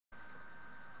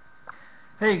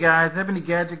Hey guys, Ebony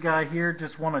Gadget Guy here.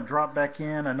 Just want to drop back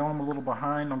in. I know I'm a little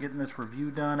behind on getting this review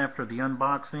done after the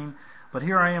unboxing, but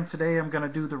here I am today. I'm going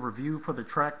to do the review for the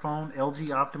Tracfone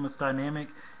LG Optimus Dynamic.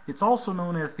 It's also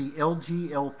known as the LG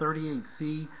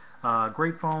L38C.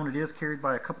 Great phone. It is carried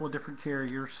by a couple of different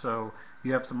carriers, so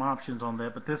you have some options on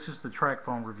that, but this is the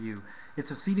Tracfone review. It's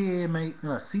a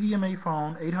CDMA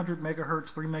phone, 800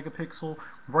 megahertz, 3 megapixel.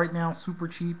 Right now, super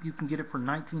cheap. You can get it for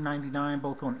 $19.99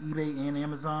 both on eBay and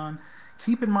Amazon.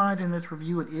 Keep in mind in this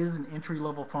review it is an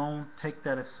entry-level phone. Take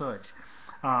that as such.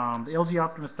 The LG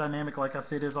Optimus Dynamic, like I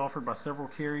said, is offered by several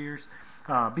carriers.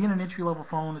 Being an entry-level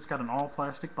phone, it's got an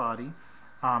all-plastic body.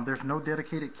 There's no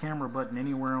dedicated camera button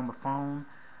anywhere on the phone,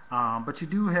 but you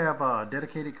do have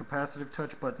dedicated capacitive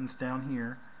touch buttons down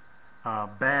here,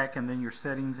 back, and then your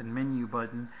settings and menu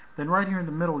button. Then right here in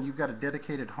the middle you've got a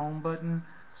dedicated home button.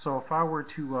 So if I were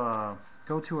to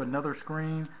go to another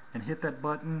screen and hit that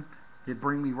button, it'd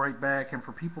bring me right back. And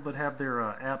for people that have their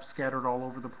apps scattered all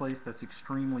over the place, that's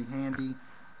extremely handy.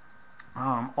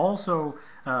 Also,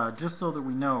 just so that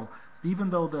we know, even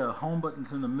though the home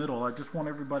button's in the middle, I just want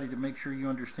everybody to make sure you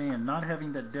understand, not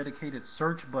having that dedicated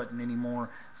search button anymore,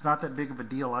 it's not that big of a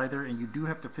deal either, and you do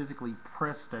have to physically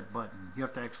press that button. You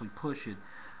have to actually push it.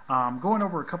 Going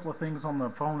over a couple of things on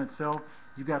the phone itself,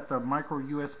 you got the micro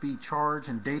USB charge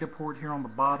and data port here on the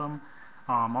bottom.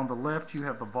 On the left you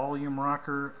have the volume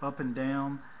rocker up and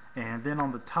down, and then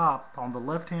on the top, on the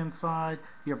left hand side,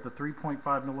 you have the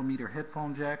 3.5 millimeter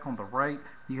headphone jack. On the right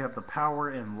you have the power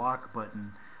and lock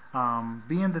button.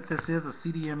 Being that this is a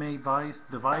CDMA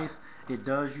device, it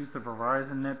does use the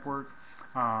Verizon network.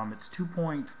 It's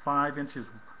 2.5 inches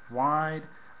wide,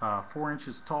 4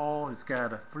 inches tall. It's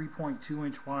got a 3.2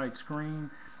 inch wide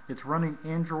screen. It's running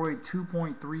Android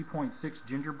 2.3.6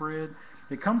 Gingerbread.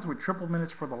 It comes with triple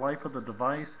minutes for the life of the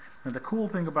device, and the cool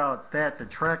thing about that the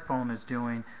Tracfone is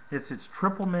doing is it's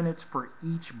triple minutes for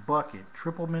each bucket.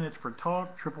 Triple minutes for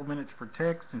talk, triple minutes for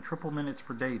text, and triple minutes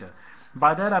for data.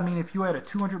 By that I mean if you had a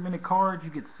 200-minute card, you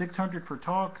get 600 for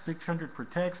talk, 600 for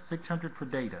text, 600 for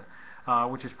data,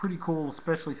 which is pretty cool,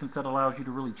 especially since that allows you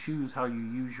to really choose how you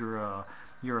use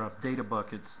your data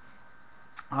buckets.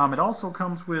 It also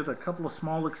comes with a couple of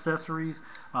small accessories.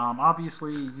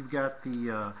 Obviously you've got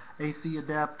the AC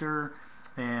adapter,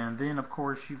 and then of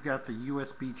course you've got the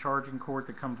USB charging cord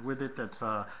that comes with it that's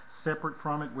separate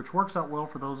from it, which works out well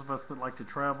for those of us that like to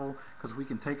travel because we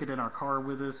can take it in our car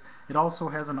with us. It also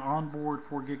has an onboard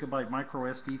 4GB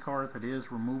micro SD card that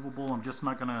is removable. I'm just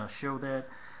not going to show that.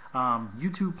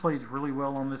 YouTube plays really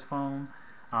well on this phone.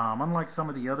 Unlike some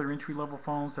of the other entry-level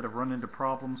phones that have run into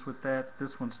problems with that,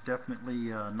 this one's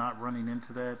definitely not running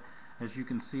into that. As you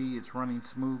can see, it's running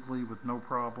smoothly with no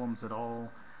problems at all.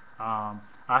 I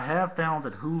have found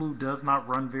that Hulu does not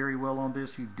run very well on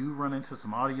this. You do run into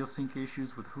some audio sync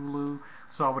issues with Hulu,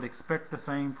 so I would expect the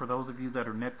same for those of you that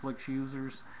are Netflix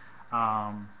users.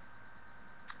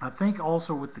 I think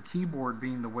also with the keyboard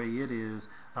being the way it is,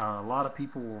 a lot of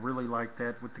people will really like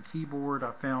that. With the keyboard,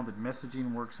 I found that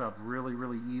messaging works out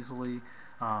really easily.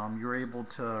 You're able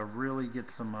to really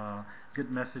get some good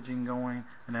messaging going,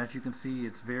 and as you can see,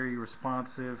 it's very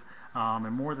responsive,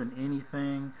 and more than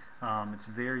anything, it's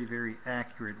very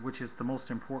accurate, which is the most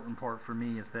important part for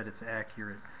me, is that it's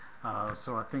accurate.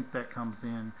 So I think that comes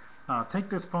in. Take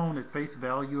this phone at face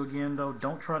value again though.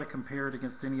 Don't try to compare it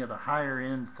against any of the higher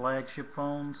end flagship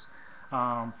phones.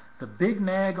 The big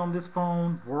nag on this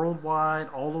phone worldwide,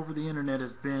 all over the internet,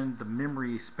 has been the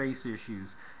memory space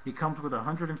issues. It comes with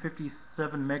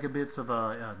 157 megabits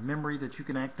of memory that you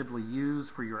can actively use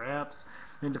for your apps.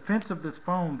 In defense of this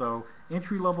phone though,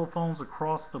 entry-level phones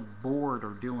across the board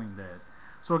are doing that.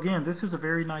 So again, this is a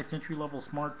very nice entry-level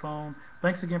smartphone.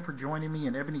 Thanks again for joining me,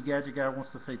 and Ebony Gadget Guy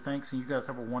wants to say thanks, and you guys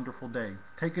have a wonderful day.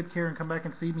 Take good care and come back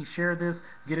and see me. Share this,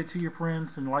 get it to your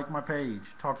friends, and like my page.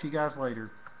 Talk to you guys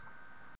later.